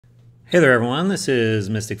Hey there everyone, this is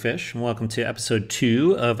Mystic Fish, and welcome to episode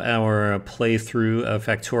 2 of our playthrough of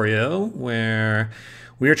Factorio, where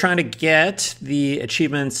we are trying to get the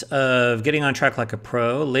achievements of getting on track like a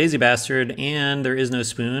pro, lazy bastard, and there is no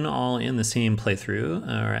spoon, all in the same playthrough,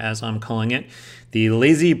 or as I'm calling it, the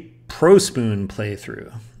lazy pro spoon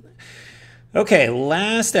playthrough. Okay,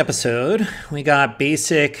 last episode we got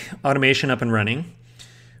basic automation up and running.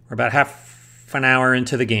 We're about half an hour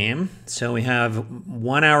into the game, so we have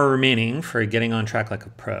 1 hour remaining for getting on track like a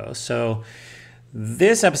pro. So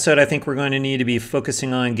this episode, I think we're going to need to be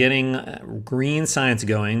focusing on getting green science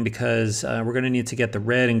going, because we're going to need to get the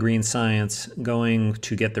red and green science going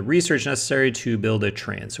to get the research necessary to build a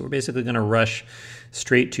train. So we're basically going to rush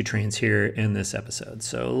straight to trains here in this episode.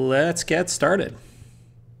 So let's get started.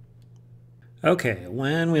 Okay,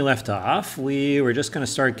 when we left off, we were just going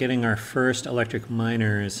to start getting our first electric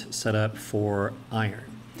miners set up for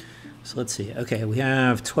iron. So let's see. Okay, we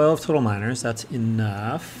have 12 total miners. That's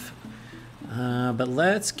enough. But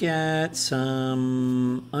let's get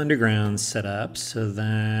some undergrounds set up so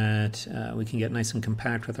that we can get nice and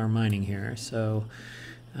compact with our mining here. So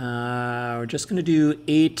we're just going to do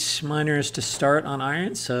 8 miners to start on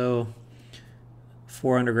iron. So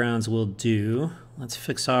 4 undergrounds will do. Let's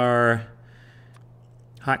fix our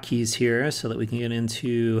hotkeys here so that we can get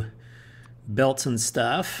into belts and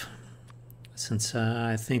stuff, since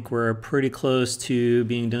I think we're pretty close to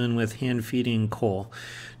being done with hand feeding coal.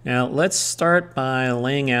 Now let's start by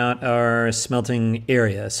laying out our smelting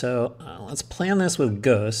area. So let's plan this with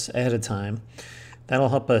ghosts ahead of time. That'll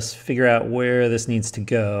help us figure out where this needs to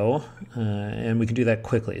go, and we can do that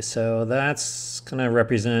quickly. So that's going to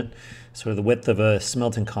represent sort of the width of a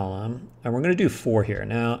smelting column. And we're going to do 4 here.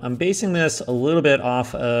 Now, I'm basing this a little bit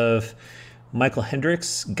off of Michael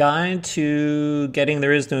Hendrick's guide to getting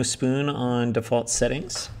There Is No Spoon on default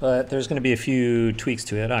settings, but there's going to be a few tweaks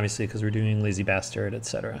to it, obviously, because we're doing Lazy Bastard,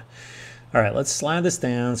 etc. All right, let's slide this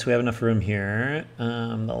down so we have enough room here. The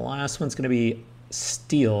last one's going to be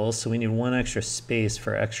steel, so we need 1 extra space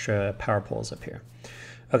for extra power poles up here.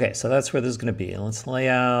 Okay, so that's where this is going to be. Let's lay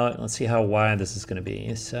out, let's see how wide this is going to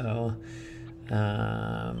be. So,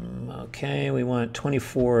 okay, we want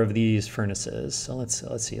 24 of these furnaces. So let's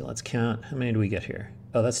see, let's count. How many do we get here?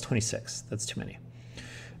 Oh, that's 26. That's too many.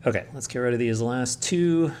 Okay, let's get rid of these last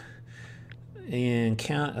 2 and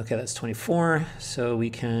count. Okay, that's 24. So we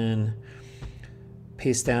can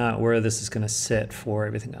paste out where this is going to sit for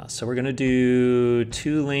everything else. So we're going to do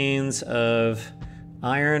 2 lanes of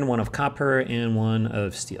iron, 1 of copper, and 1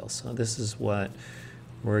 of steel. So this is what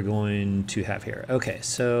we're going to have here. Okay,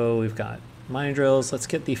 so we've got mining drills. Let's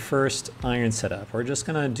get the first iron set up. We're just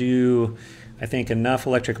gonna do, I think, enough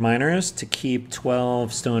electric miners to keep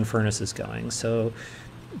 12 stone furnaces going. So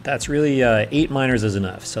that's really 8 miners is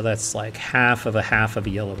enough. So that's like half of a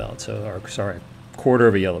yellow belt. So, or sorry, quarter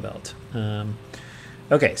of a yellow belt.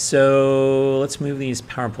 Okay, so let's move these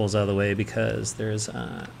power poles out of the way, because there's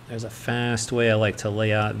a fast way I like to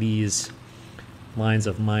lay out these lines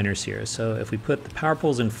of miners here. So if we put the power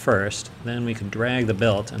poles in first, then we can drag the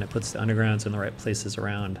belt and it puts the undergrounds in the right places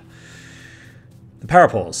around the power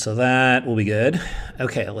poles. So that will be good.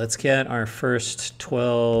 Okay, let's get our first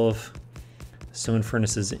 12 stone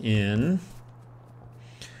furnaces in.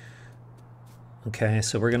 Okay,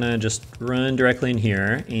 so we're gonna just run directly in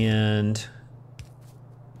here and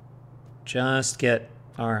just get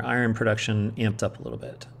our iron production amped up a little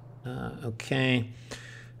bit. Okay,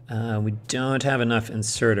 we don't have enough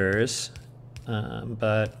inserters,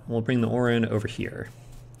 but we'll bring the ore in over here.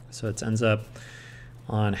 So it ends up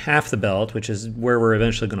on half the belt, which is where we're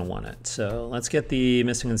eventually going to want it. So let's get the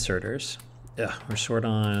missing inserters. Ugh, we're short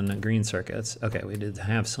on green circuits. Okay, we did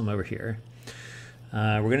have some over here.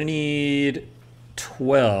 We're going to need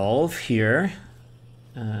 12 here,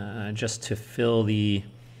 just to fill the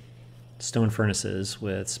stone furnaces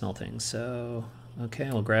with smelting. So,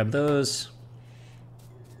 okay, we'll grab those.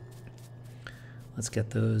 Let's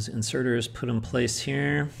get those inserters put in place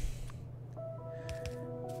here.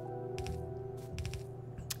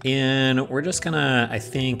 And we're just gonna, I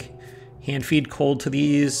think, hand feed coal to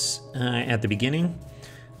these at the beginning,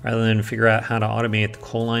 rather than figure out how to automate the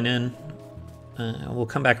coal line in. We'll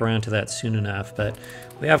come back around to that soon enough, but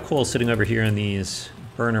we have coal sitting over here in these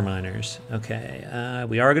burner miners. Okay,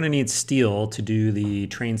 we are going to need steel to do the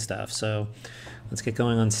train stuff, so let's get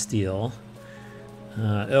going on steel.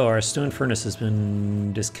 Oh, our stone furnace has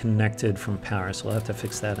been disconnected from power, so we'll have to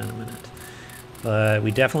fix that in a minute. But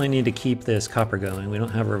we definitely need to keep this copper going. We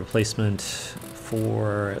don't have a replacement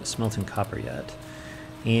for smelting copper yet.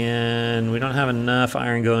 And we don't have enough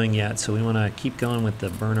iron going yet, so we want to keep going with the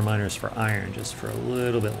burner miners for iron just for a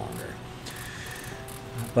little bit longer.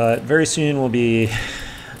 But very soon we'll be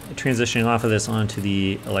transitioning off of this onto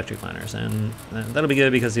the electric miners, and that'll be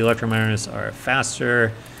good because the electric miners are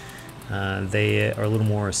faster, they are a little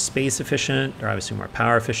more space efficient, they're obviously more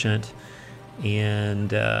power efficient,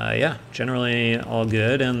 and yeah, generally all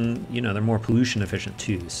good, and you know, they're more pollution efficient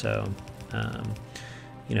too, so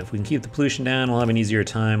you know, if we can keep the pollution down, we'll have an easier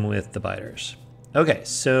time with the biters. Okay,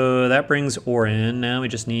 so that brings ore in. Now we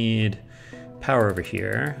just need power over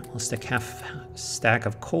here. We'll stick half stack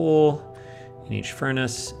of coal in each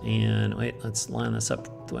furnace, and wait, let's line this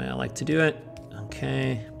up the way I like to do it.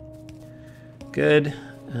 Okay, good.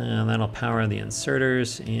 And that'll power the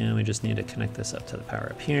inserters, and we just need to connect this up to the power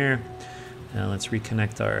up here. Now let's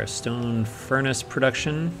reconnect our stone furnace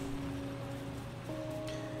production.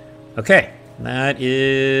 Okay, that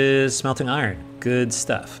is smelting iron. Good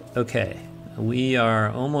stuff. Okay, we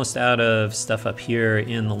are almost out of stuff up here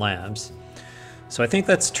in the labs. So I think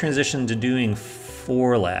let's transition to doing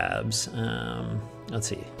 4 labs. Let's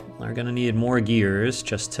see, we're gonna need more gears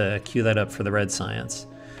just to queue that up for the red science.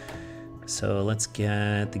 So let's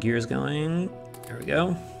get the gears going. There we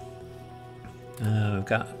go. We've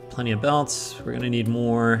got plenty of belts. We're gonna need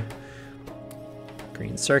more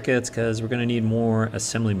green circuits because we're gonna need more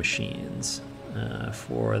assembly machines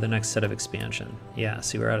for the next set of expansion. Yeah,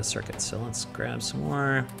 see, we're out of circuits, so let's grab some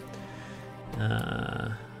more.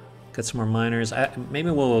 Get some more miners. Maybe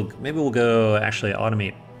we'll go actually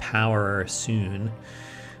automate power soon.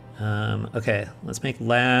 Okay, let's make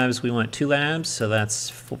labs. We want 2 labs, so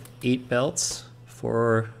that's 8 belts,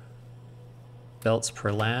 4 belts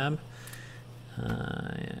per lab.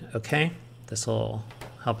 Okay, this will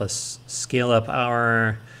help us scale up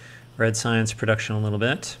our red science production a little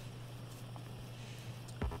bit.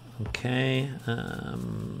 Okay,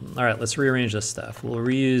 all right, let's rearrange this stuff. We'll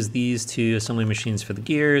reuse these 2 assembly machines for the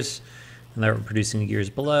gears, and that we're producing the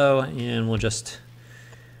gears below, and we'll just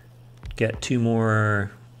get 2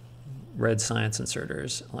 more red science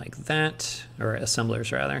inserters like that, or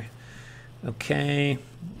assemblers rather. Okay,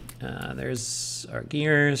 there's our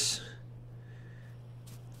gears.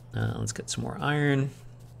 Let's get some more iron,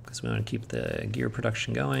 because we want to keep the gear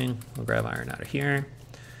production going. We'll grab iron out of here.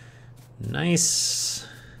 Nice.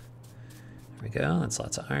 There we go, that's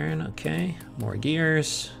lots of iron. Okay, more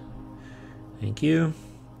gears. Thank you.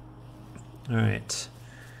 All right.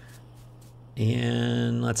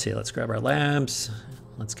 And let's see, let's grab our labs.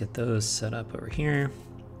 Let's get those set up over here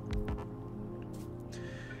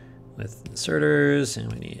with inserters,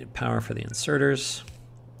 and we need power for the inserters.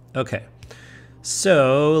 Okay,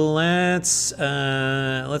 so let's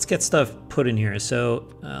get stuff put in here. So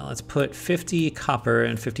let's put 50 copper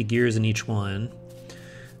and 50 gears in each one.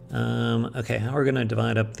 Okay, how we're gonna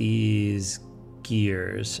divide up these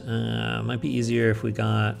gears? Might be easier if we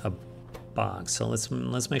got a box. So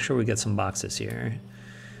let's make sure we get some boxes here.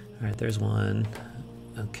 All right, there's one.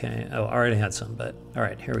 Okay, oh, I already had some, but all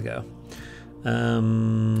right, here we go.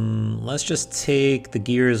 Let's just take the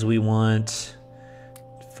gears we want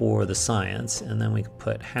for the science, and then we can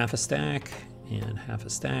put half a stack, and half a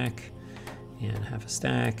stack, and half a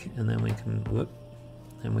stack, and then we can, whoop,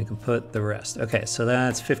 and we can put the rest. Okay, so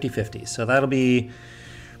that's 50-50. So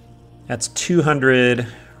that's 200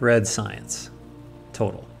 red science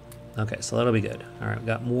total. Okay, so that'll be good. All right, we've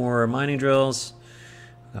got more mining drills,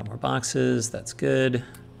 we've got more boxes, that's good.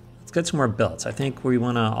 Let's get some more belts. I think we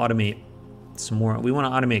want to automate some more. We want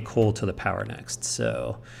to automate coal to the power next.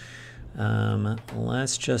 So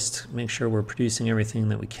let's just make sure we're producing everything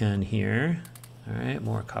that we can here. All right,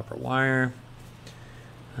 more copper wire.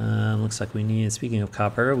 Looks like we need, speaking of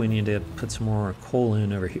copper, we need to put some more coal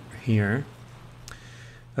in over here.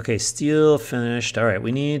 Okay, steel finished. All right,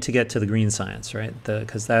 we need to get to the green science, right?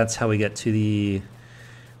 Because that's how we get to the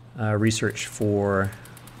research for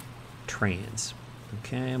trains.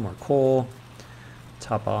 Okay, more coal.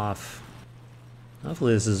 Top off.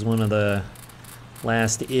 Hopefully this is one of the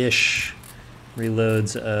last-ish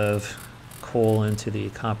reloads of coal into the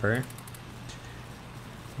copper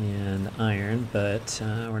and iron, but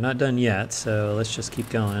we're not done yet, so let's just keep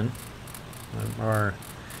going. Our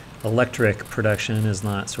electric production is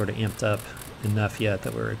not sort of amped up enough yet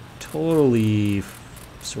that we're totally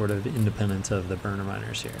sort of independent of the burner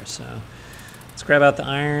miners here. So let's grab out the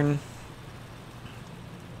iron,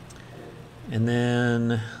 and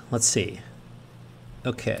then let's see.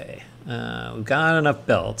 Okay, we've got enough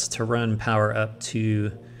belts to run power up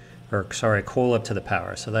to, or sorry, coal up to the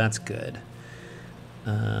power, so that's good.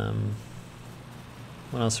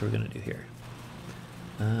 What else are we gonna do here?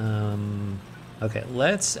 Okay,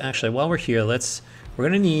 let's actually, while we're here, we're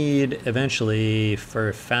gonna need eventually,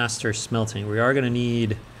 for faster smelting, we are gonna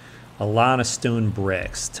need a lot of stone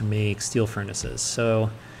bricks to make steel furnaces. So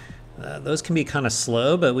those can be kind of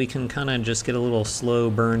slow, but we can kind of just get a little slow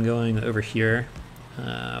burn going over here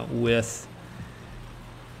with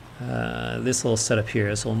this little setup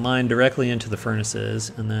here. So we'll mine directly into the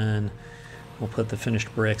furnaces, and then we'll put the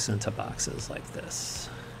finished bricks into boxes like this.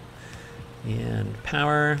 And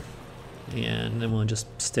power, and then we'll just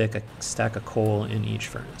stick a stack of coal in each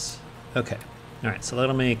furnace. Okay, all right, so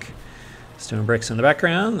that'll make stone bricks in the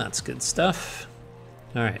background. That's good stuff.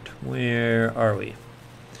 All right, where are we?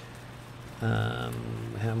 We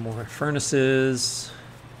have more furnaces.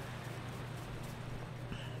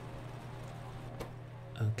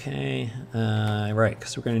 Okay, right,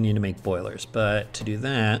 because we're going to need to make boilers. But to do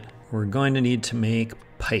that, we're going to need to make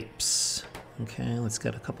pipes. Okay, let's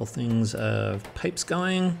get a couple things of pipes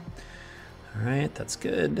going. All right, that's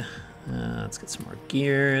good. Let's get some more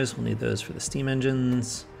gears. We'll need those for the steam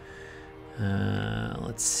engines.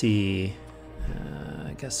 Let's see.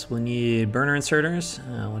 I guess we'll need burner inserters.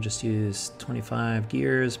 We'll just use 25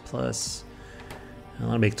 gears plus. I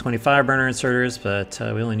want to make 25 burner inserters, but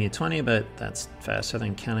we only need 20, but that's faster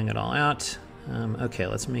than counting it all out. Okay,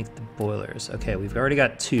 let's make the boilers. Okay, we've already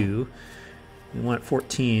got 2. We want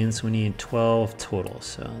 14, so we need 12 total.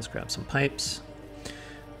 So let's grab some pipes.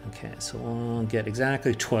 Okay, so we'll get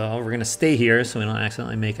exactly 12. We're going to stay here so we don't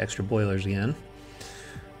accidentally make extra boilers again.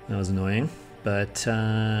 That was annoying, but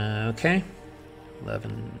okay.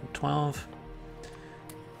 11, 12.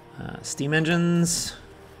 Steam engines,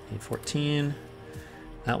 need 14.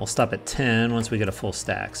 That will stop at 10 once we get a full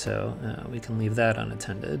stack, so we can leave that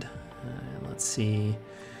unattended. And let's see.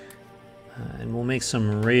 And we'll make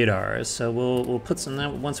some radars. So we'll put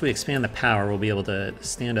some, once we expand the power, we'll be able to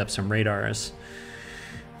stand up some radars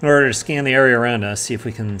in order to scan the area around us, see if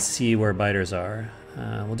we can see where biters are.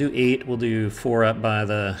 We'll do 8. We'll do 4 up by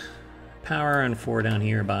the power and 4 down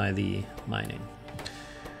here by the mining,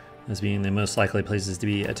 as being the most likely places to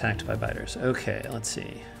be attacked by biters. Okay, let's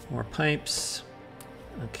see. More pipes.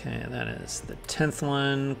 Okay, that is the 10th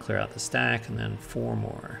one. Clear out the stack, and then 4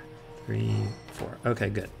 more. 3, 4. Okay,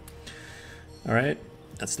 good. All right,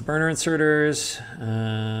 that's the burner inserters.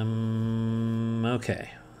 Okay,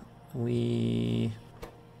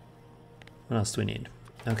 what else do we need?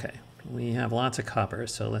 Okay, we have lots of copper,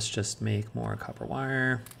 so let's just make more copper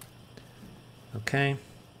wire. Okay.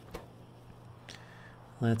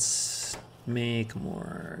 Let's make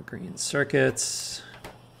more green circuits.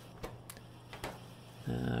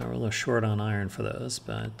 We're a little short on iron for those,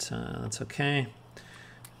 but that's okay.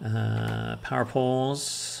 Power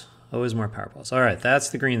poles, always more power poles. All right, that's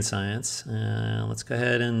the green science. Let's go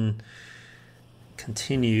ahead and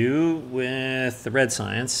continue with the red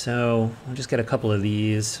science. So we'll just get a couple of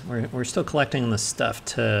these. We're still collecting the stuff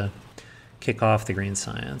to kick off the green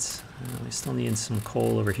science. We still need some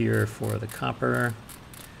coal over here for the copper.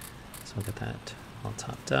 So we'll get that all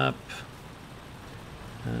topped up.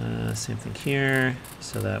 Same thing here,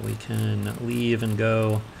 so that we can leave and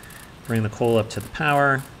go bring the coal up to the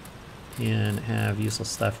power and have useful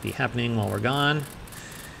stuff be happening while we're gone,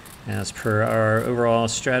 as per our overall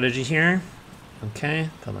strategy here. Okay,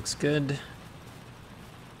 that looks good.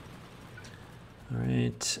 All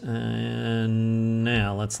right, and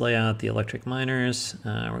now let's lay out the electric miners.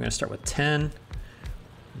 We're going to start with 10.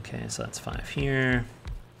 Okay, so that's 5 here,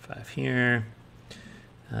 5 here.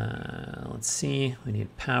 Let's see, we need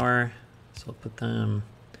power, so we'll put them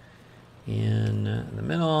in the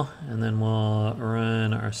middle, and then we'll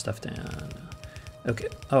run our stuff down. Okay,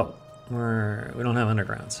 oh, we don't have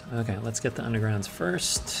undergrounds. Okay, let's get the undergrounds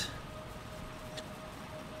first.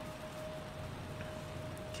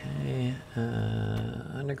 Okay,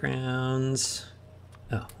 undergrounds.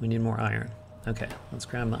 Oh, we need more iron. Okay, let's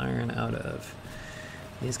grab the iron out of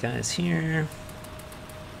these guys here.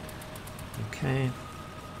 Okay.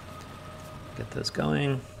 Get those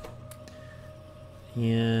going.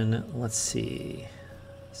 And let's see.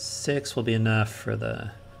 6 will be enough for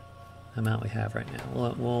the amount we have right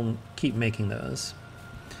now. We'll keep making those.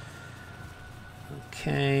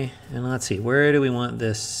 Okay, and let's see. Where do we want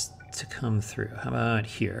this to come through? How about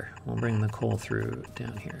here? We'll bring the coal through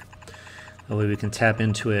down here. That way we can tap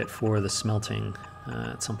into it for the smelting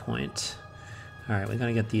at some point. All right, we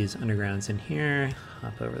gotta get these undergrounds in here.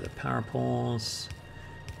 Hop over the power poles.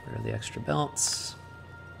 Where are the extra belts?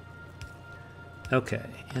 Okay,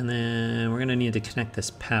 and then we're gonna need to connect this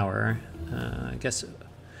power. I guess,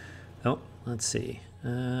 oh, let's see.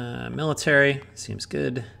 Military, seems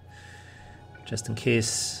good. Just in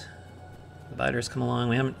case the biters come along.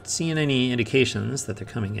 We haven't seen any indications that they're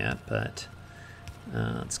coming yet, but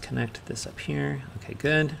let's connect this up here. Okay,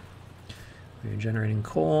 good. We're generating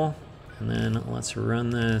coal. And then let's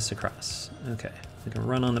run this across. Okay, we can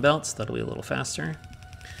run on the belts, that'll be a little faster.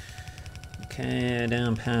 Okay,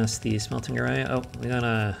 down past the smelting array. Oh, we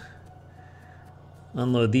gotta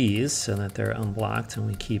unload these so that they're unblocked and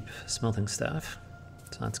we keep smelting stuff.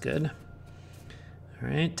 So that's good. All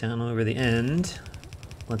right, down over the end.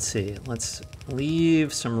 Let's see, let's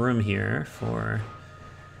leave some room here for,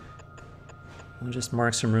 we'll just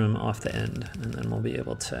mark some room off the end and then we'll be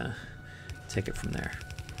able to take it from there.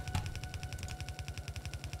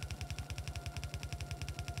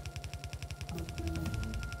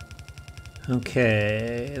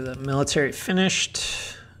 Okay, the military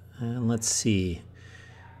finished. And let's see.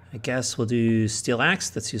 I guess we'll do steel axe.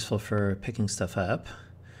 That's useful for picking stuff up.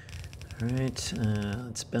 All right,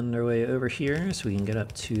 let's bend our way over here so we can get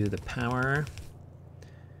up to the power.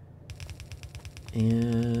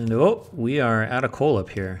 And oh, we are out of coal up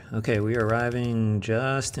here. Okay, we are arriving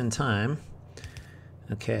just in time.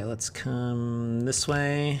 Okay, let's come this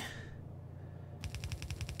way.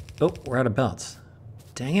 Oh, we're out of belts.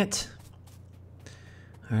 Dang it.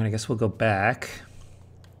 All right, I guess we'll go back.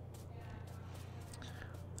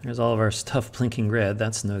 There's all of our stuff blinking red.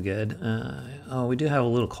 That's no good. Oh, we do have a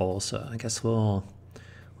little coal, so I guess we'll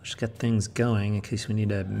just get things going in case we need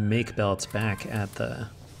to make belts back at the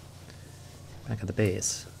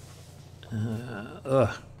base.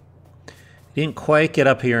 Didn't quite get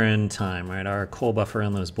up here in time, right? Our coal buffer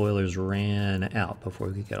on those boilers ran out before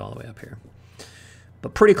we could get all the way up here.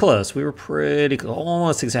 But pretty close. We were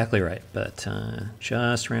almost exactly right, but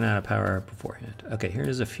just ran out of power beforehand. Okay,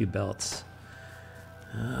 here's a few belts.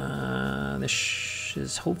 This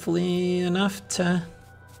is hopefully enough to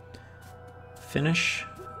finish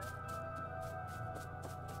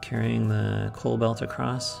carrying the coal belt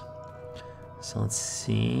across. So let's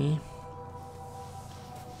see.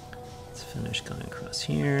 Let's finish going across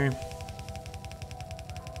here.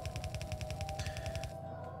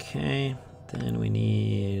 Okay, then we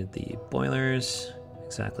need the boilers.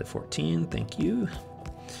 Exactly 14, thank you.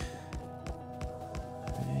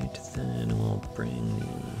 Right, then we'll bring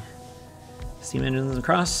the steam engines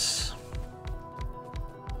across.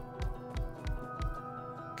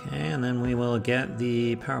 Okay, and then we will get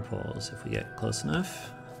the power poles if we get close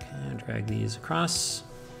enough. Okay, drag these across.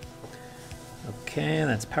 Okay,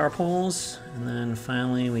 that's power poles. And then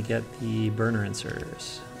finally we get the burner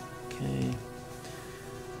inserters. Okay.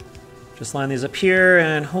 Just line these up here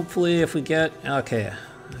and hopefully if we get, okay,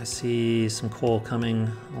 I see some coal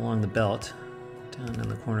coming along the belt down in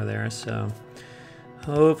the corner there. So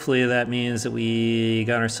hopefully that means that we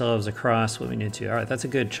got ourselves across what we need to. All right, that's a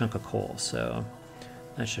good chunk of coal. So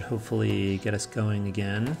that should hopefully get us going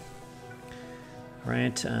again. All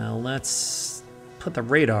right, let's put the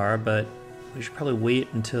radar, but we should probably wait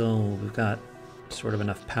until we've got sort of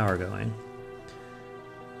enough power going.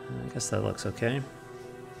 I guess that looks okay.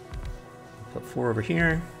 Put 4 over here.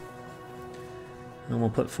 And then we'll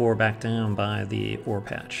put 4 back down by the ore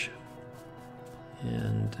patch.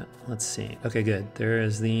 And let's see. Okay, good. There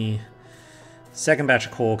is the second batch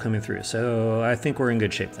of coal coming through. So I think we're in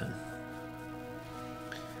good shape then.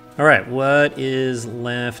 All right, what is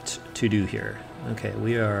left to do here? Okay,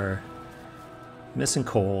 we are missing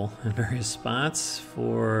coal in various spots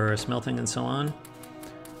for smelting and so on.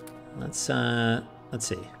 Let's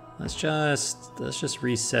see. Let's just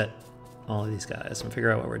reset all of these guys and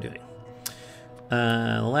figure out what we're doing.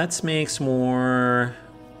 Let's make some more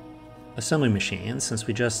assembly machines. Since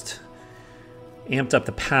we just amped up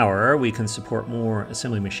the power, we can support more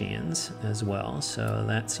assembly machines as well. So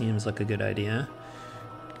that seems like a good idea.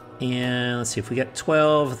 And let's see, if we get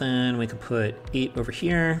 12, then we could put 8 over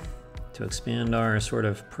here to expand our sort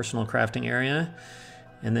of personal crafting area.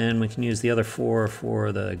 And then we can use the other 4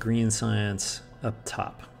 for the green science up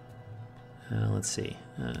top. Let's see,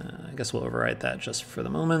 I guess we'll overwrite that just for the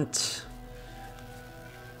moment.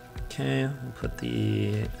 Okay, we'll put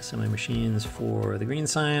the assembly machines for the green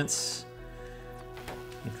science.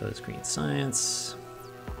 Make those green science.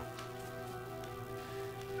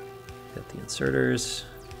 Got the inserters.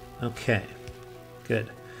 Okay, good.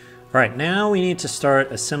 All right, now we need to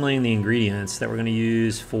start assembling the ingredients that we're going to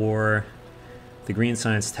use for the green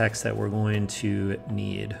science text that we're going to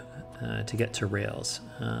need to get to rails.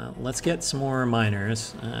 Let's get some more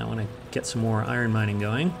miners. I want to get some more iron mining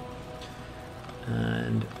going.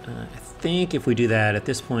 And I think if we do that, at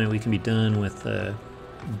this point we can be done with the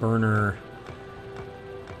burner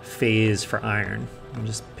phase for iron. We'll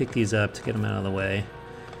just pick these up to get them out of the way,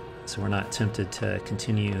 so we're not tempted to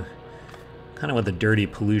continue kind of with the dirty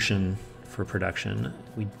pollution for production.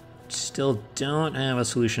 We still don't have a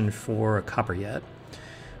solution for copper yet,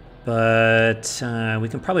 But we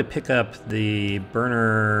can probably pick up the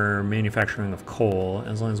burner manufacturing of coal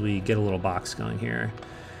as long as we get a little box going here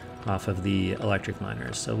off of the electric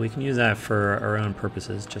miners. So we can use that for our own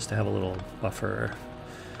purposes, just to have a little buffer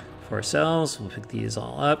for ourselves. We'll pick these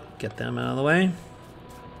all up, get them out of the way.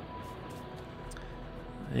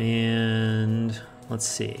 And let's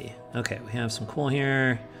see. Okay, we have some coal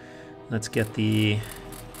here. Let's get the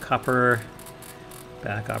copper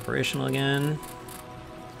back operational again.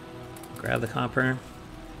 Grab the copper.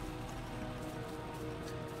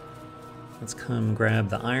 Let's come grab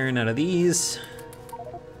the iron out of these.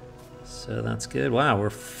 So that's good. Wow,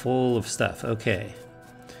 we're full of stuff. Okay.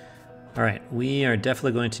 All right, we are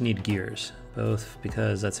definitely going to need gears, both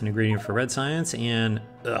because that's an ingredient for red science and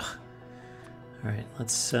ugh. All right,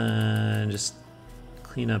 let's just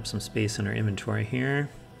clean up some space in our inventory here.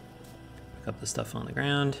 Pick up the stuff on the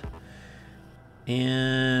ground.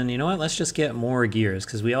 And you know what? Let's just get more gears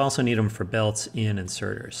because we also need them for belts and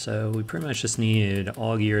inserters. So we pretty much just need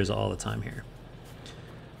all gears all the time here.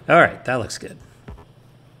 All right, that looks good.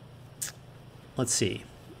 Let's see.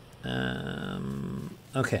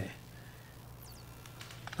 Okay.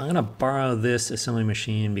 I'm gonna borrow this assembly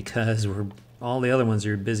machine because all the other ones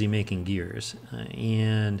are busy making gears.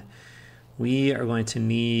 And we are going to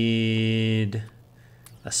need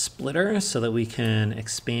a splitter so that we can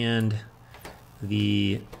expand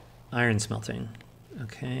the iron smelting.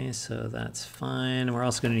 Okay, so that's fine. We're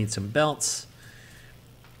also going to need some belts.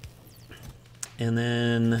 And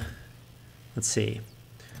then, let's see.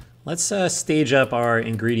 Let's stage up our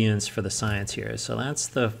ingredients for the science here. So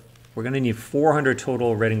we're going to need 400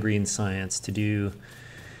 total red and green science to do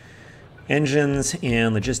engines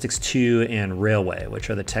and logistics 2 and railway, which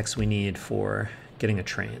are the techs we need for getting a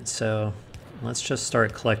train. So let's just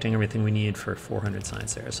start collecting everything we need for 400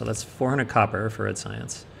 science there. So that's 400 copper for red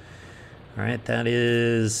science. All right, that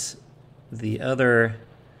is the other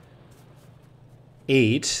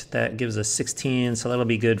 8. That gives us 16, so that'll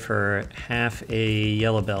be good for half a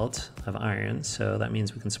yellow belt of iron. So that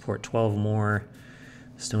means we can support 12 more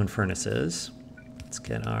stone furnaces. Let's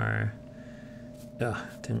get our...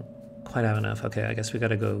 didn't quite have enough. Okay, I guess we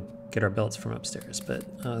gotta go get our belts from upstairs. But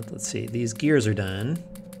let's see, these gears are done.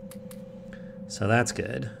 So that's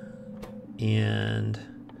good. And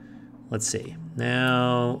let's see.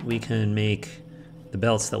 Now we can make the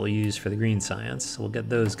belts that we'll use for the green science. So we'll get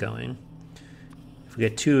those going. If we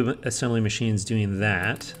get 2 assembly machines doing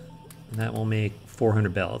that, that will make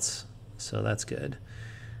 400 belts. So that's good.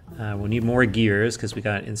 We'll need more gears because we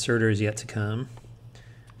got inserters yet to come.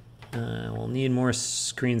 We'll need more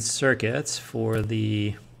screen circuits for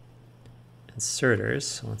the inserters.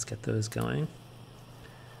 So let's get those going.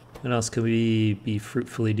 What else could we be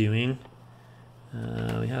fruitfully doing?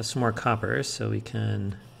 We have some more copper, so we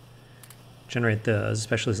can generate those,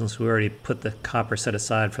 especially since we already put the copper set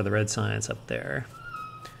aside for the red science up there.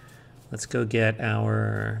 Let's go get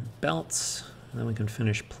our belts, and then we can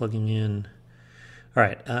finish plugging in. All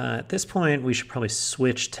right, at this point, we should probably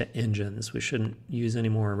switch to engines. We shouldn't use any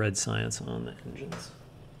more red science on the engines.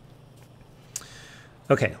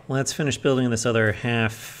 Okay, let's finish building this other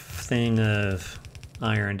half thing of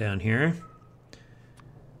iron down here.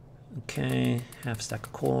 Okay, half stack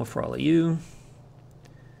of coal for all of you.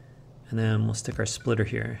 And then we'll stick our splitter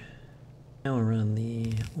here. Now we'll run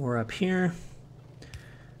the ore up here.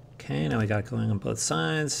 Okay, now we got it going on both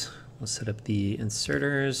sides. We'll set up the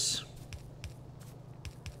inserters.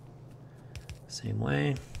 Same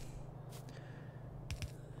way.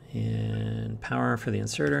 And power for the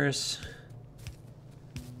inserters.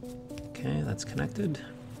 Okay, that's connected.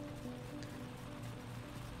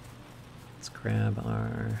 Let's grab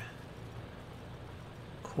our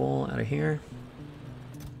coal out of here.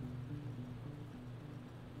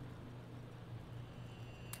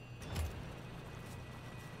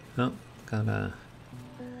 Oh, gotta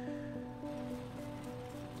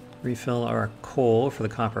refill our coal for the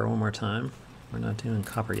copper one more time. We're not doing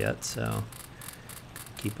copper yet, so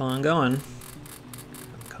keep on going.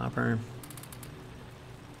 Copper.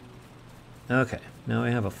 Okay, now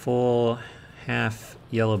we have a full half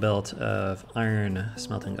yellow belt of iron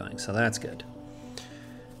smelting going, so that's good.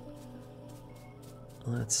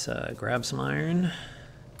 Let's grab some iron.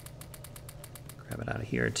 Grab it out of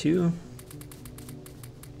here too.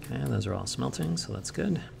 Okay, those are all smelting, so that's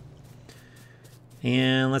good.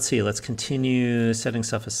 And let's see, let's continue setting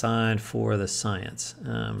stuff aside for the science.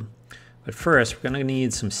 But first, we're gonna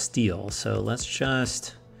need some steel, so let's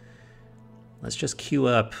just queue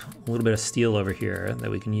up a little bit of steel over here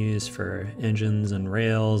that we can use for engines and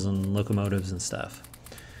rails and locomotives and stuff.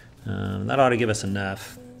 That ought to give us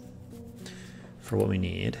enough for what we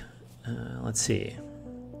need. Let's see.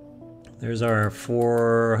 There's our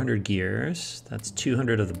 400 gears. That's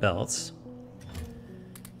 200 of the belts.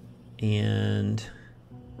 And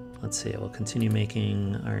let's see, we'll continue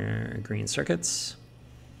making our green circuits.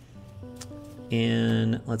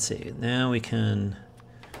 And let's see, now we can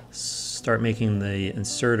start making the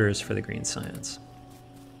inserters for the green science.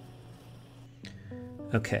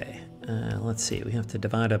 Okay, let's see, we have to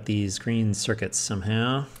divide up these green circuits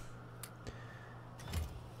somehow.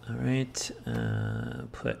 All right,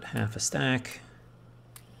 put half a stack,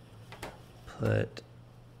 put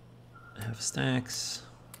half stacks,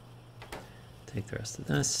 take the rest of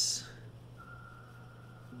this.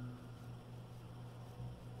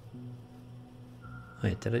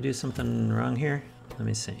 Wait, did I do something wrong here? Let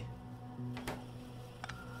me see.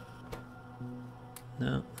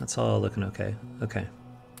 No, that's all looking okay. Okay.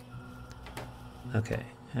 Okay,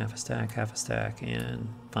 half a stack, and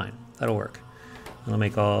fine, that'll work. I'll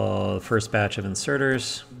make all the first batch of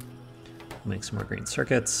inserters. Make some more green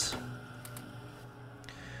circuits.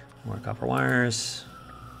 More copper wires.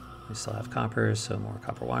 We still have copper, so more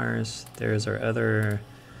copper wires. There's our other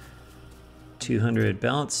 200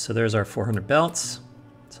 belts. So there's our 400 belts.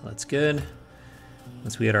 So that's good.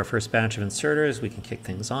 Once we get our first batch of inserters, we can kick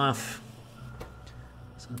things off.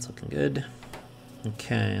 So that's looking good.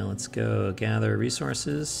 Okay, let's go gather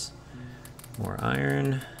resources. More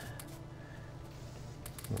iron.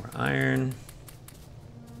 More iron.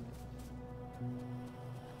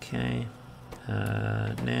 Okay.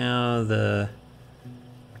 Now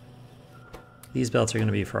these belts are going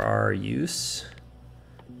to be for our use.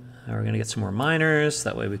 We're going to get some more miners.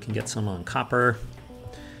 That way we can get some on copper.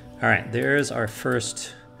 All right, there's our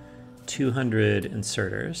first 200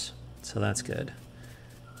 inserters. So that's good.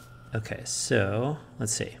 Okay, so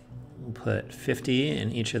let's see. We'll put 50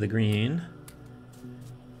 in each of the green.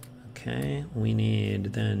 Okay, we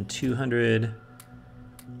need then 200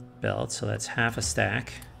 belts, so that's half a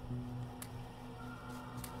stack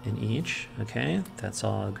in each. Okay, that's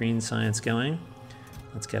all green science going.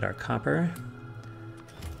 Let's get our copper.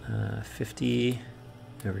 50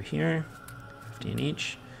 over here, 50 in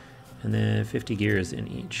each, and then 50 gears in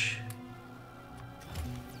each.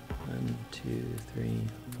 1, 2, 3,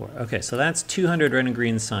 4. Okay, so that's 200 red and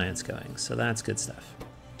green science going, so that's good stuff.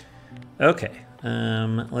 Okay,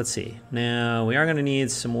 let's see. Now we are going to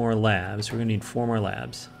need some more labs. We're going to need 4 more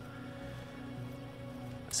labs.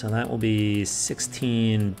 So that will be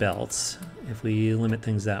 16 belts if we limit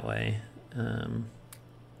things that way. Going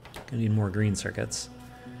to need more green circuits.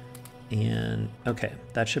 And okay,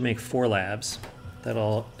 that should make 4 labs.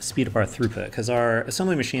 That'll speed up our throughput because our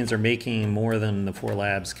assembly machines are making more than the 4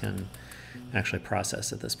 labs can actually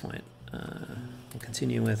process at this point. We'll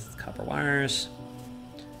continue with copper wires.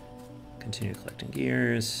 Continue collecting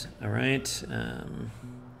gears. All right.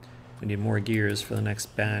 We need more gears for the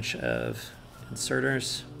next batch of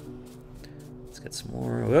inserters. Let's get some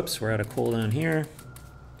more. Whoops, we're out of coal down here.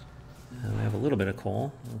 We have a little bit of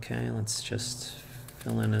coal. Okay, let's just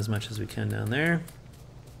fill in as much as we can down there.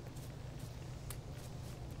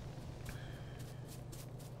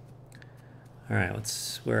 All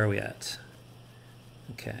right, where are we at?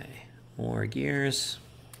 Okay, more gears.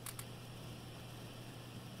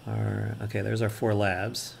 Okay, there's our 4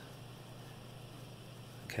 labs.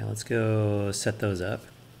 Okay, let's go set those up.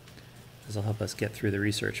 This will help us get through the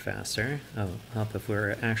research faster. Oh, help if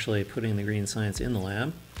we're actually putting the green science in the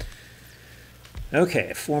lab.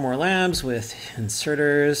 Okay, 4 more labs with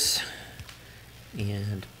inserters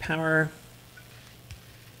and power.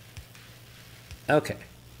 Okay.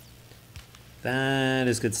 That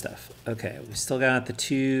is good stuff. Okay, we still got the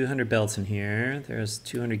 200 belts in here. There's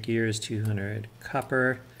 200 gears, 200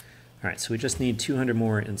 copper. All right, so we just need 200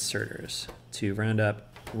 more inserters to round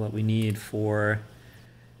up what we need for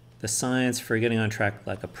the science for getting on track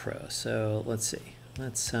like a pro. So let's see.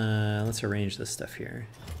 Let's arrange this stuff here.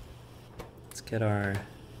 Let's get our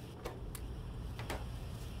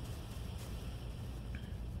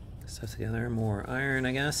stuff together. More iron,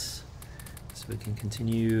 I guess, so we can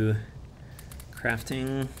continue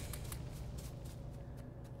crafting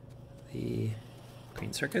the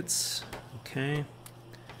green circuits. Okay,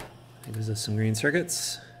 that gives us some green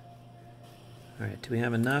circuits. All right, do we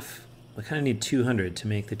have enough? We kind of need 200 to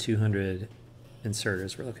make the 200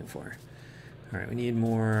 inserters we're looking for. All right, we need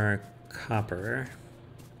more copper.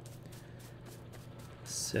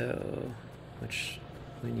 So, which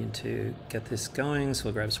we need to get this going, so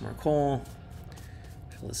we'll grab some more coal,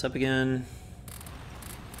 fill this up again.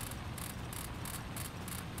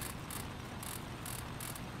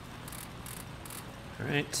 All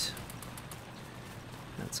right,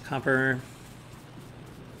 that's copper.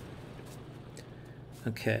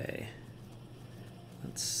 Okay,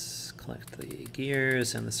 let's collect the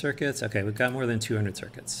gears and the circuits. Okay, we've got more than 200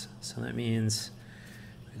 circuits. So that means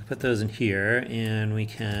we can put those in here and we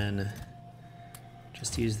can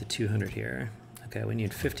just use the 200 here. Okay, we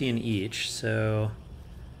need 50 in each, so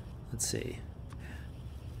let's see.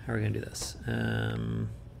 How are we gonna do this? All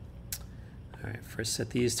right, first set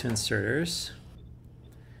these to inserters.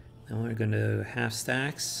 Then we're going to half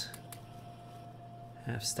stacks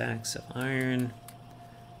of iron,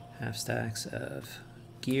 half stacks of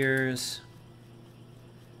gears.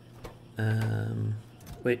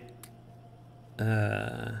 Wait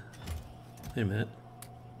a minute.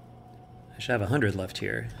 I should have 100 left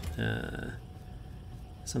here.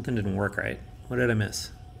 Something didn't work right. What did I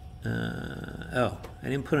miss? Oh, I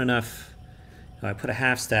didn't put enough. Oh, I put a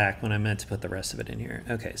half stack when I meant to put the rest of it in here.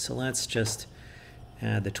 Okay, so let's just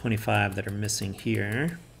add the 25 that are missing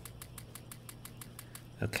here.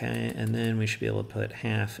 Okay, and then we should be able to put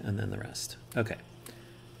half and then the rest. Okay.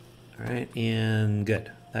 All right, and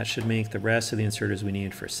good. That should make the rest of the inserters we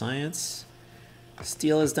need for science.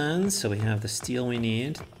 Steel is done, so we have the steel we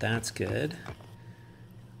need. That's good.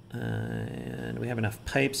 And we have enough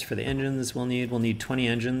pipes for the engines we'll need. We'll need 20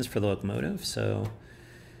 engines for the locomotive, so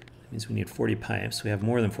that means we need 40 pipes. We have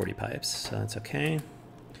more than 40 pipes, so that's okay.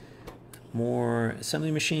 More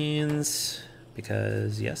assembly machines,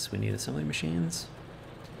 because yes, we need assembly machines.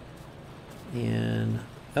 And,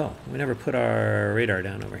 oh, we never put our radar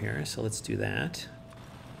down over here, so let's do that.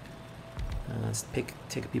 Let's take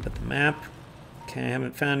a peep at the map. Okay, I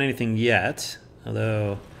haven't found anything yet,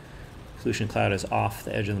 although pollution cloud is off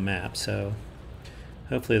the edge of the map, so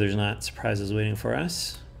hopefully there's not surprises waiting for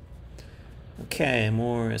us. Okay,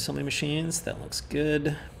 more assembly machines, that looks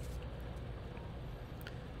good.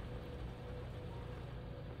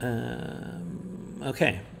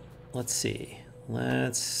 Okay, let's see.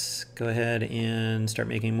 Let's go ahead and start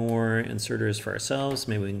making more inserters for ourselves.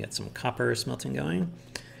 Maybe we can get some copper smelting going.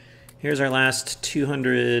 Here's our last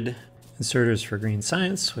 200 inserters for green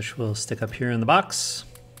science, which we'll stick up here in the box.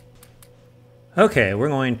 Okay, we're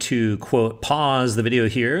going to, quote, pause the video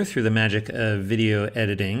here through the magic of video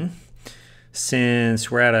editing, since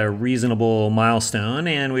we're at a reasonable milestone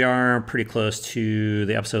and we are pretty close to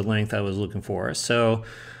the episode length I was looking for. So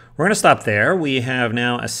we're going to stop there. We have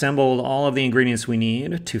now assembled all of the ingredients we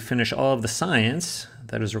need to finish all of the science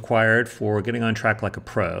that is required for getting on track like a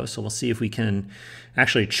pro. So we'll see if we can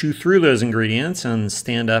actually chew through those ingredients and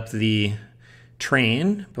stand up the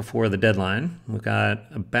train before the deadline. We've got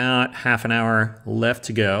about half an hour left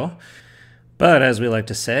to go. But as we like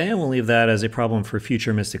to say, we'll leave that as a problem for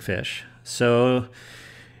future Mystic Fish. So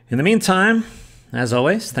in the meantime, as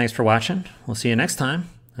always, thanks for watching. We'll see you next time.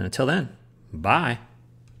 And until then, bye.